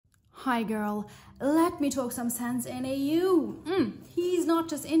Hi girl, let me talk some sense into you. He's not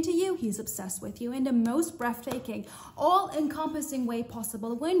just into you, he's obsessed with you in the most breathtaking, all-encompassing way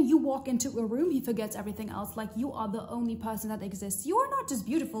possible. When you walk into a room, he forgets everything else, like you are the only person that exists. You are not just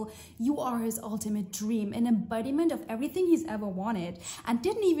beautiful, you are his ultimate dream, an embodiment of everything he's ever wanted and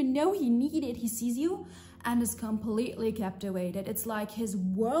didn't even know he needed. He sees you and is completely captivated. It's like his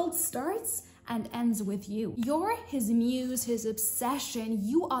world starts and ends with you. You're his muse, his obsession.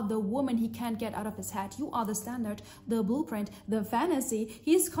 You are the woman he can't get out of his head. You are the standard, the blueprint, the fantasy.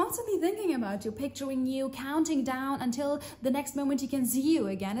 He's constantly thinking about you, picturing you, counting down until the next moment he can see you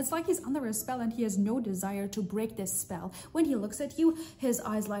again. It's like he's under a spell and he has no desire to break this spell. When he looks at you, his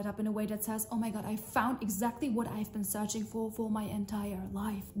eyes light up in a way that says, oh my God, I found exactly what I've been searching for my entire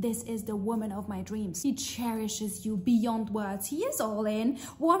life. This is the woman of my dreams. He cherishes you beyond words. He is all in,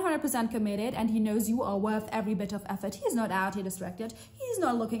 100% committed, and he knows you are worth every bit of effort. He's not out here distracted. He's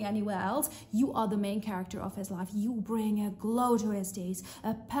not looking anywhere else. You are the main character of his life. You bring a glow to his days,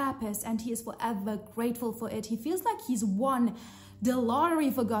 a purpose, and he is forever grateful for it. He feels like he's won the lottery,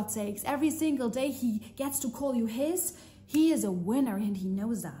 for God's sakes. Every single day he gets to call you his. He is a winner and he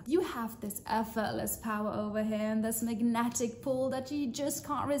knows that. You have this effortless power over him, this magnetic pull that he just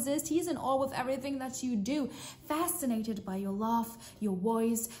can't resist. He's in awe with everything that you do, fascinated by your laugh, your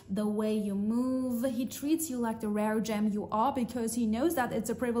voice, the way you move. He treats you like the rare gem you are because he knows that it's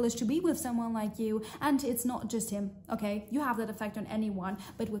a privilege to be with someone like you. And it's not just him, okay? You have that effect on anyone,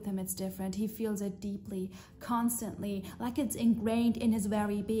 but with him it's different. He feels it deeply, constantly, like it's ingrained in his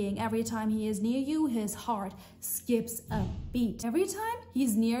very being. Every time he is near you, his heart skips a beat. Every time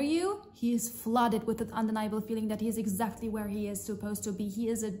he's near you, he is flooded with an undeniable feeling that he is exactly where he is supposed to be. He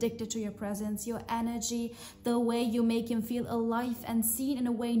is addicted to your presence, your energy, the way you make him feel alive and seen in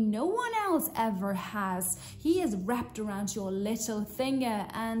a way no one else ever has. He is wrapped around your little finger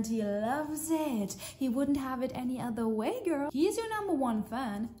and he loves it. He wouldn't have it any other way, girl. He is your #1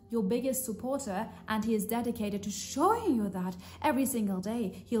 fan, your biggest supporter, and he is dedicated to showing you that every single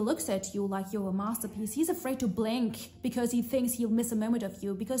day. He looks at you like you're a masterpiece. He's afraid to blink because he thinks he'll miss a moment of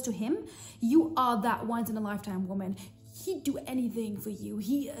you, because to him, you are that once-in-a-lifetime woman. He'd do anything for you.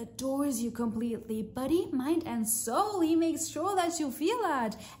 He adores you completely. Body, mind, and soul. He makes sure that you feel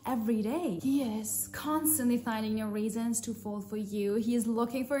that every day. He is constantly finding your reasons to fall for you. He is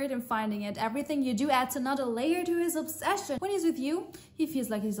looking for it and finding it. Everything you do adds another layer to his obsession. When he's with you, he feels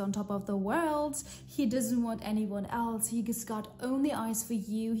like he's on top of the world. He doesn't want anyone else. He's got only eyes for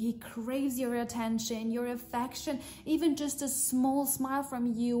you. He craves your attention, your affection. Even just a small smile from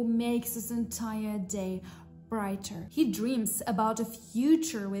you makes his entire day brighter. He dreams about a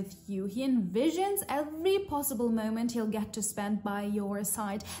future with you. He envisions every possible moment he'll get to spend by your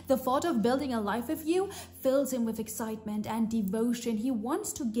side. The thought of building a life with you fills him with excitement and devotion. He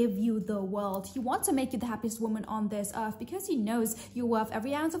wants to give you the world. He wants to make you the happiest woman on this earth because he knows you're worth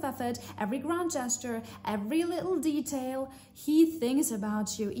every ounce of effort, every grand gesture, every little detail. He thinks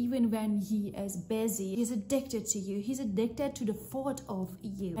about you even when he is busy. He's addicted to you. He's addicted to the thought of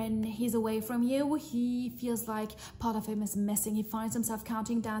you. When he's away from you, he feels like part of him is missing. He finds himself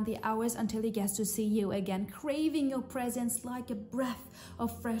counting down the hours until he gets to see you again, craving your presence like a breath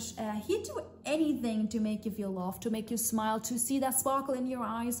of fresh air. He'd do anything to make you feel loved, to make you smile, to see that sparkle in your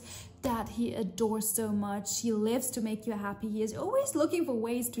eyes that he adores so much. He lives to make you happy. He is always looking for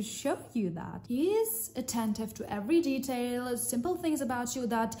ways to show you that. He is attentive to every detail, simple things about you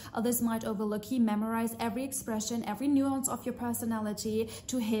that others might overlook. He memorizes every expression, every nuance of your personality.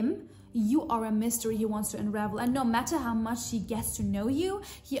 To him, you are a mystery he wants to unravel, and no matter how much he gets to know you,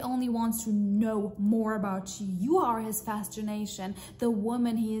 he only wants to know more about you. You are his fascination, the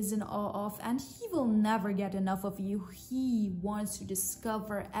woman he is in awe of, and he will never get enough of you. He wants to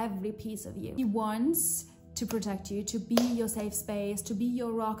discover every piece of you. He wants to protect you, to be your safe space, to be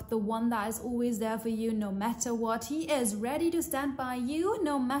your rock, the one that is always there for you no matter what. He is ready to stand by you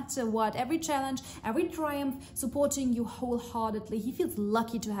no matter what. Every challenge, every triumph, supporting you wholeheartedly. He feels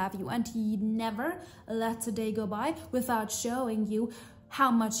lucky to have you, and he never lets a day go by without showing you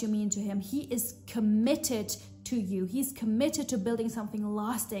how much you mean to him. He is committed to you. He's committed to building something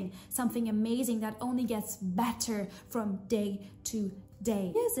lasting, something amazing that only gets better from day to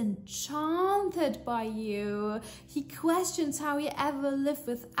day. He is enchanted by you. He questions how he ever lived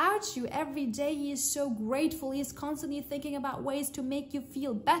without you. Every day he is so grateful. He is constantly thinking about ways to make you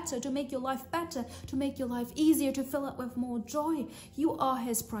feel better, to make your life better, to make your life easier, to fill it with more joy. You are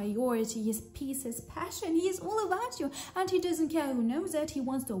his priority, his peace, his passion. He is all about you, and he doesn't care who knows it. He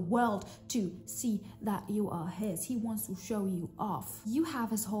wants the world to see that you are his. He wants to show you off. You have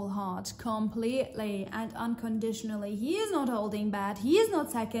his whole heart completely and unconditionally. He is not holding back. He He is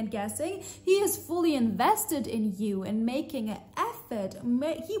not second guessing. He is fully invested in you and making an effort.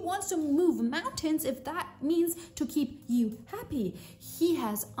 He wants to move mountains if that means to keep you happy. He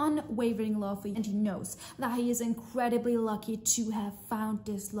has unwavering love for you, and he knows that he is incredibly lucky to have found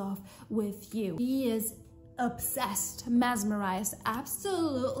this love with you. He is obsessed, mesmerized,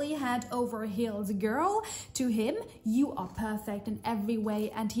 absolutely head over heels. Girl, to him, you are perfect in every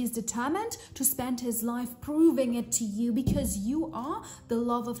way, and he's determined to spend his life proving it to you because you are the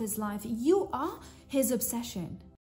love of his life. You are his obsession.